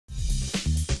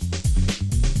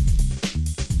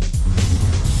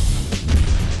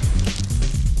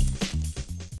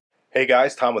Hey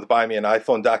guys, Tom with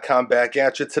BuyMeAniPhone.com back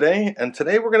at you today, and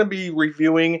today we're going to be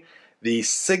reviewing the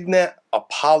Cygnett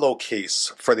Apollo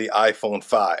case for the iPhone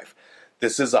 5.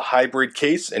 This is a hybrid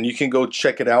case, and you can go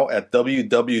check it out at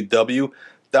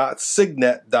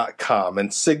www.cygnett.com,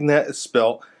 and Cygnett is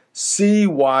spelled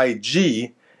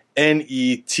C-Y-G-N-E-T-T.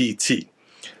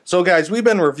 So guys, we've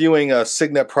been reviewing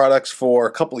Cygnett products for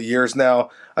a couple of years now.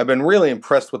 I've been really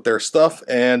impressed with their stuff,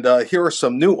 and here are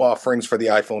some new offerings for the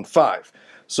iPhone 5.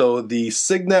 So the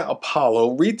Cygnett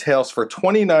Apollo retails for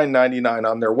 $29.99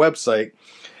 on their website,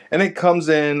 and it comes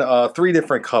in three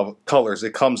different colors.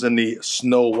 It comes in the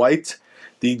snow white,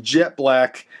 the jet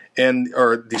black,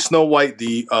 or the snow white,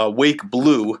 the wake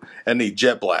blue, and the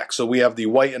jet black. So we have the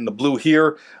white and the blue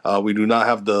here. We do not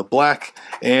have the black.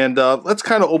 And let's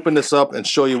kind of open this up and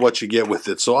show you what you get with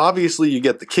it. So obviously you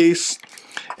get the case,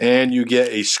 and you get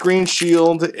a screen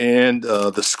shield and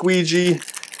the squeegee.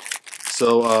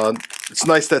 So it's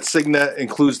nice that Cygnett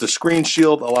includes the screen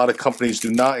shield. A lot of companies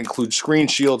do not include screen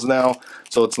shields now,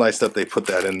 so it's nice that they put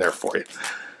that in there for you.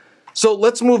 So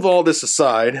let's move all this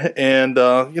aside, and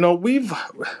you know, we've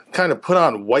kind of put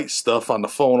on white stuff on the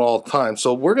phone all the time,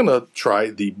 so we're gonna try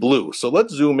the blue. So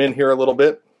let's zoom in here a little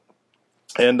bit,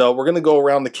 and we're gonna go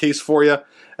around the case for you,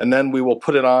 and then we will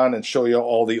put it on and show you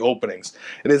all the openings.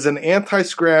 It is an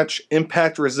anti-scratch,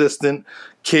 impact-resistant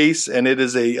case, and it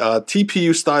is a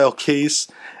TPU style case.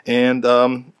 And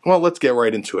well, let's get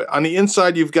right into it. On the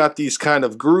inside, you've got these kind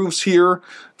of grooves here,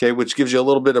 okay, which gives you a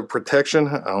little bit of protection.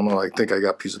 I don't know, I think I got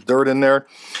a piece of dirt in there.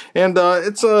 And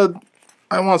it's a,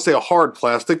 I don't want to say a hard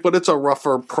plastic, but it's a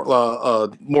rougher,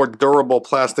 more durable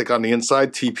plastic on the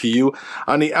inside, TPU.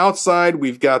 On the outside,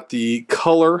 we've got the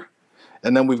color,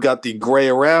 and then we've got the gray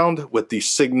around with the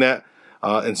Cygnett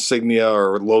insignia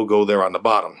or logo there on the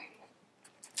bottom.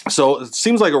 So it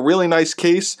seems like a really nice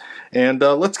case, and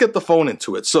let's get the phone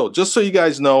into it. So just so you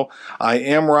guys know, I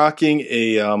am rocking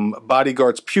a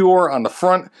Bodyguards Pure on the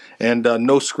front and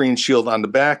no screen shield on the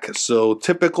back. So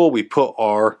typical, we put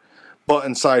our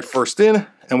button side first in,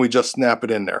 and we just snap it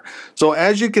in there. So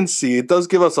as you can see, it does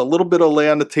give us a little bit of lay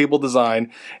on the table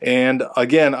design, and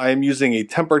again, I am using a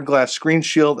tempered glass screen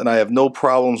shield, and I have no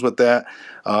problems with that.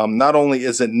 Not only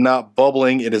is it not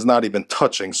bubbling, it is not even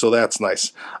touching, so that's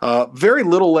nice. Very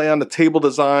little lay on the table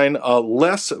design,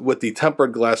 less with the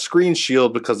tempered glass screen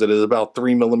shield because it is about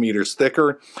 3 millimeters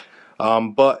thicker.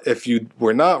 But if you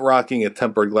were not rocking a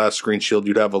tempered glass screen shield,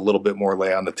 you'd have a little bit more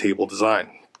lay on the table design.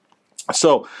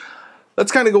 So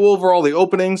let's kind of go over all the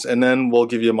openings, and then we'll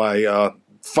give you my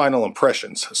final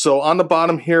impressions. So on the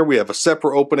bottom here, we have a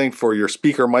separate opening for your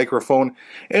speaker microphone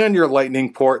and your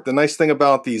lightning port. The nice thing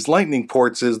about these lightning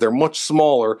ports is they're much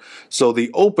smaller, so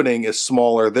the opening is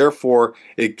smaller, therefore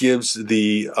it gives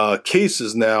the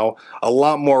cases now a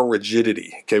lot more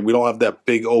rigidity. Okay, we don't have that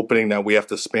big opening that we have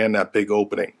to span that big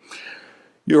opening.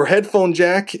 Your headphone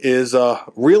jack is a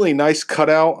really nice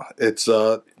cutout. It's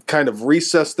kind of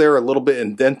recessed there, a little bit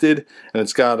indented, and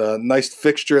it's got a nice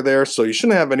fixture there, so you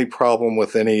shouldn't have any problem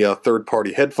with any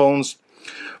third-party headphones.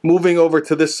 Moving over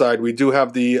to this side, we do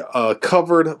have the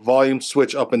covered volume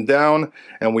switch up and down,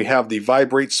 and we have the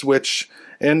vibrate switch.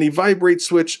 And the vibrate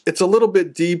switch, it's a little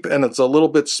bit deep and it's a little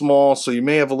bit small, so you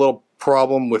may have a little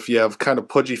problem if you have kind of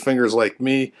pudgy fingers like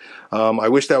me. I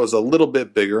wish that was a little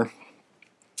bit bigger.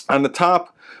 On the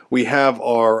top, we have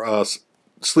our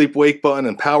sleep-wake button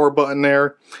and power button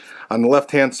there. On the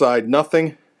left-hand side,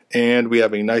 nothing, and we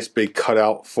have a nice big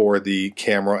cutout for the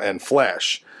camera and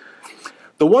flash.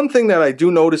 The one thing that I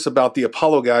do notice about the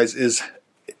Apollo, guys, is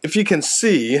if you can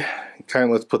see, kind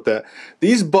of let's put that,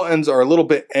 these buttons are a little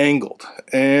bit angled,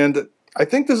 and I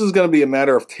think this is going to be a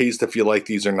matter of taste if you like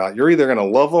these or not. You're either going to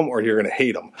love them or you're going to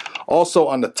hate them. Also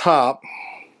on the top,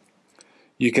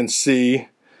 you can see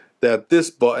that this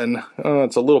button,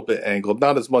 it's a little bit angled,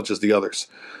 not as much as the others.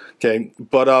 Okay,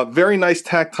 but very nice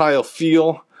tactile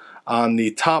feel on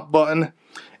the top button,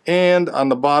 and on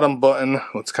the bottom button,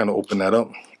 let's kind of open that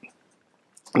up.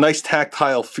 Nice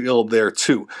tactile feel there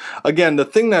too. Again, the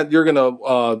thing that you're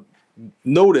gonna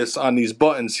notice on these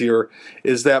buttons here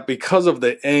is that because of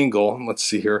the angle, let's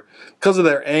see here, because of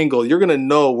their angle, you're gonna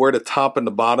know where the top and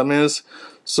the bottom is.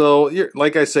 So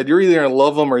like I said, you're either gonna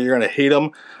love them or you're gonna hate them.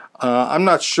 I'm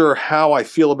not sure how I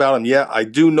feel about them yet. I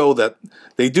do know that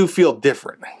they do feel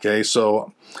different, okay?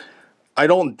 So I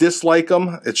don't dislike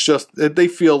them. It's just they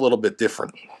feel a little bit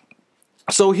different.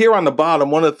 So here on the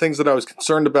bottom, one of the things that I was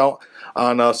concerned about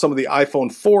on some of the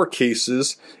iPhone 4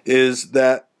 cases is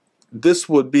that this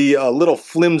would be a little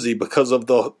flimsy because of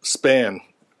the span.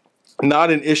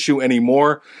 Not an issue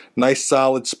anymore. Nice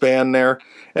solid span there.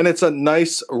 And it's a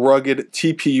nice rugged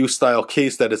TPU style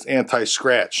case that is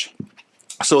anti-scratch.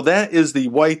 So that is the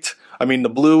white I mean the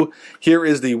blue. Here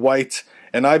is the white,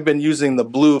 and I've been using the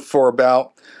blue for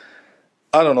about,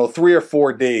 I don't know, 3 or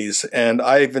 4 days, and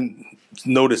I haven't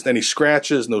noticed any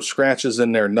scratches, no scratches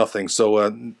in there, nothing. So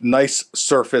a nice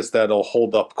surface that'll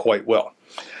hold up quite well.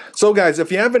 So guys,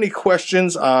 if you have any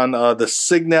questions on the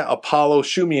Cygnett Apollo,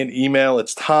 shoot me an email.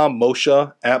 It's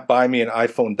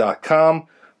tommosha@BuyMeAnIPhone.com.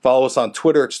 Follow us on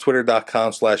Twitter. It's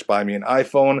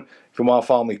twitter.com/BuyMeAnIPhone. If you want to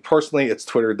follow me personally, it's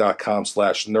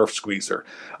twitter.com/NerfSqueezer.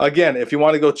 Again, if you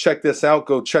want to go check this out,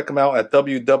 go check them out at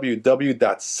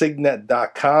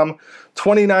www.cygnett.com.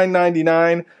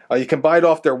 $29.99. You can buy it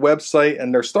off their website,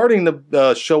 and they're starting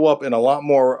to show up in a lot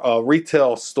more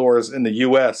retail stores in the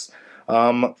U.S.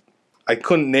 I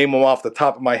couldn't name them off the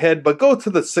top of my head, but go to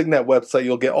the Cygnett website.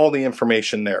 You'll get all the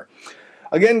information there.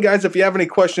 Again, guys, if you have any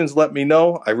questions, let me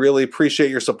know. I really appreciate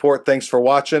your support. Thanks for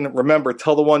watching. Remember,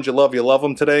 tell the ones you love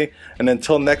them today. And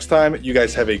until next time, you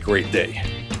guys have a great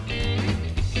day.